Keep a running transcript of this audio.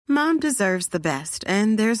Mom deserves the best,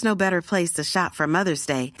 and there's no better place to shop for Mother's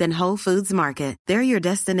Day than Whole Foods Market. They're your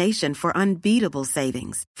destination for unbeatable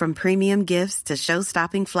savings, from premium gifts to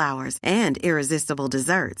show-stopping flowers and irresistible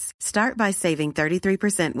desserts. Start by saving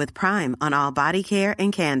 33% with Prime on all body care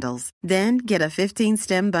and candles. Then get a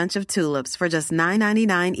 15-stem bunch of tulips for just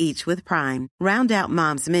 $9.99 each with Prime. Round out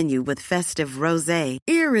Mom's menu with festive rosé,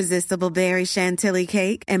 irresistible berry chantilly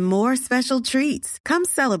cake, and more special treats. Come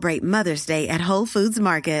celebrate Mother's Day at Whole Foods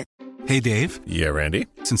Market. Hey, Dave. Yeah, Randy.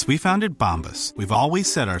 Since we founded Bombas, we've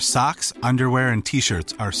always said our socks, underwear, and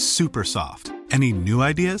T-shirts are super soft. Any new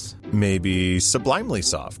ideas? Maybe sublimely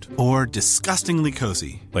soft. Or disgustingly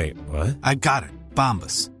cozy. Wait, what? I got it.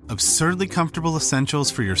 Bombas. Absurdly comfortable essentials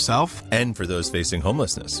for yourself and for those facing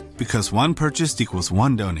homelessness. Because one purchased equals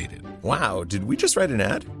one donated. Wow, did we just write an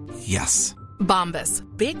ad? Yes. Bombas.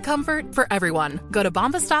 Big comfort for everyone. Go to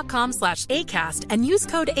bombas.com/ACAST and use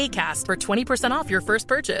code ACAST for 20% off your first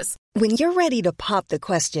purchase. When you're ready to pop the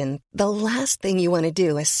question, the last thing you want to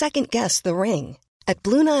do is second-guess the ring. At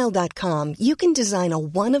BlueNile.com, you can design a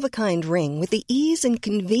one-of-a-kind ring with the ease and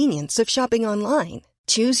convenience of shopping online.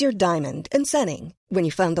 Choose your diamond and setting. When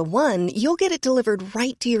you find the one, you'll get it delivered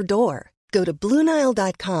right to your door. Go to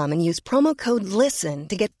BlueNile.com and use promo code LISTEN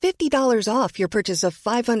to get $50 off your purchase of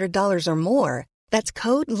 $500 or more. That's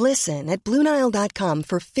code LISTEN at BlueNile.com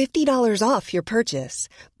for $50 off your purchase.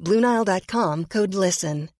 BlueNile.com, code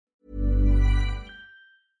LISTEN.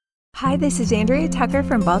 Hi, this is Andrea Tucker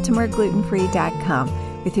from BaltimoreGlutenFree.com.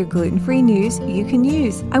 With your gluten-free news you can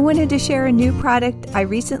use. I wanted to share a new product I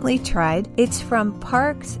recently tried. It's from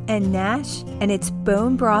Parks and Nash, and it's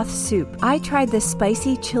bone broth soup. I tried the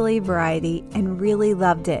spicy chili variety and really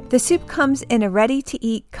loved it. The soup comes in a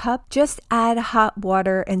ready-to-eat cup. Just add hot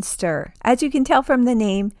water and stir. As you can tell from the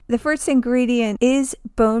name, the first ingredient is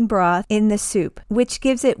bone broth in the soup, which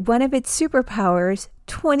gives it one of its superpowers,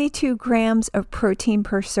 22 grams of protein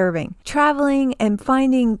per serving. Traveling and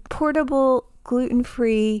finding portable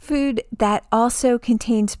gluten-free food that also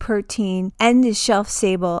contains protein and is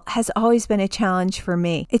shelf-stable has always been a challenge for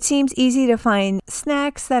me. It seems easy to find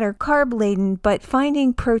snacks that are carb-laden, but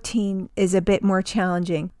finding protein is a bit more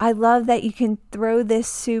challenging. I love that you can throw this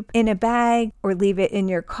soup in a bag or leave it in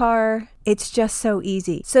your car. It's just so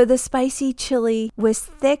easy. So the spicy chili was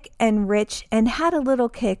thick and rich and had a little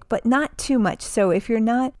kick, but not too much. So if you're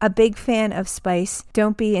not a big fan of spice,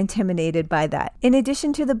 don't be intimidated by that. In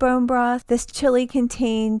addition to the bone broth, this chili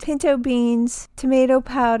contained pinto beans, tomato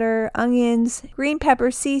powder, onions, green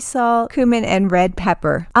pepper, sea salt, cumin, and red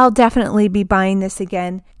pepper. I'll definitely be buying this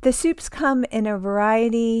again. The soups come in a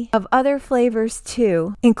variety of other flavors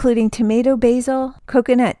too, including tomato basil,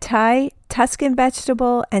 coconut Thai, Tuscan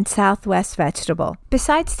vegetable, and Southwest vegetable.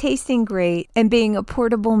 Besides tasting great and being a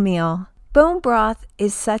portable meal, bone broth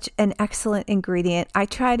is such an excellent ingredient. I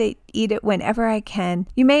try to eat it whenever I can.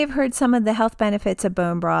 You may have heard some of the health benefits of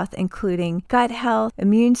bone broth, including gut health,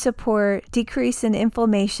 immune support, decrease in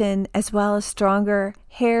inflammation, as well as stronger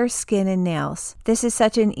hair, skin, and nails. This is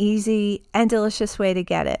such an easy and delicious way to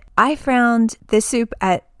get it. I found this soup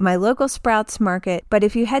at my local Sprouts Market, but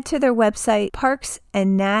if you head to their website,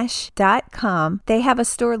 parksandnash.com, they have a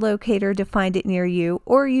store locator to find it near you,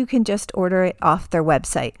 or you can just order it off their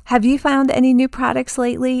website. Have you found any new products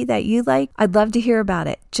lately that you like? I'd love to hear about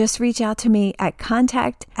it. Just reach out to me at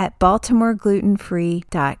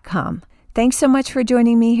contact@BaltimoreGlutenFree.com. Thanks so much for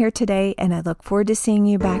joining me here today, and I look forward to seeing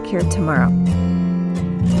you back here tomorrow.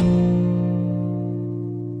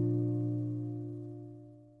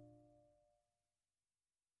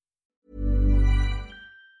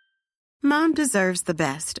 Mom deserves the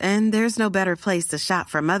best, and there's no better place to shop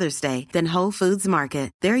for Mother's Day than Whole Foods Market.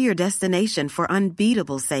 They're your destination for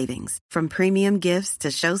unbeatable savings, from premium gifts to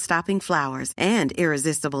show-stopping flowers and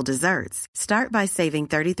irresistible desserts. Start by saving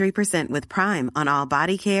 33% with Prime on all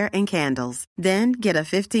body care and candles. Then get a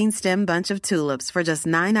 15-stem bunch of tulips for just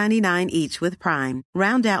 $9.99 each with Prime.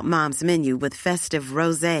 Round out Mom's menu with festive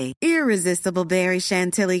rosé, irresistible berry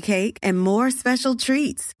chantilly cake, and more special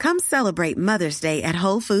treats. Come celebrate Mother's Day at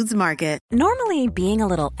Whole Foods Market. Normally, being a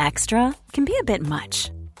little extra can be a bit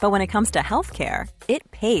much, but when it comes to healthcare,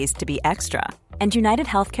 it pays to be extra. And United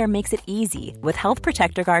Healthcare makes it easy with Health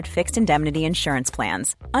Protector Guard fixed indemnity insurance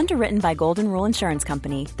plans. Underwritten by Golden Rule Insurance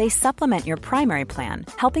Company, they supplement your primary plan,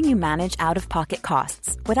 helping you manage out-of-pocket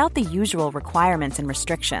costs without the usual requirements and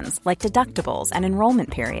restrictions like deductibles and enrollment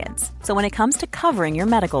periods. So when it comes to covering your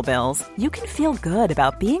medical bills, you can feel good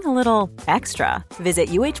about being a little extra. Visit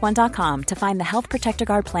uh1.com to find the Health Protector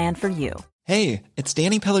Guard plan for you. Hey, it's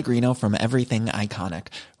Danny Pellegrino from Everything Iconic.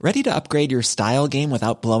 Ready to upgrade your style game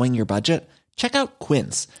without blowing your budget? Check out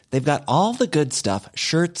Quince. They've got all the good stuff,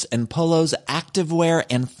 shirts and polos, activewear,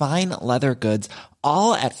 and fine leather goods,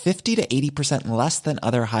 all at 50 to 80% less than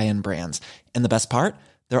other high-end brands. And the best part?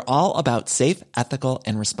 They're all about safe, ethical,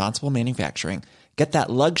 and responsible manufacturing. Get that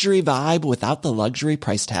luxury vibe without the luxury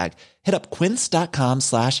price tag. Hit up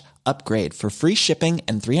quince.com/upgrade for free shipping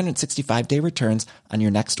and 365-day returns on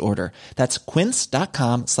your next order. That's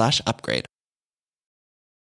quince.com/upgrade.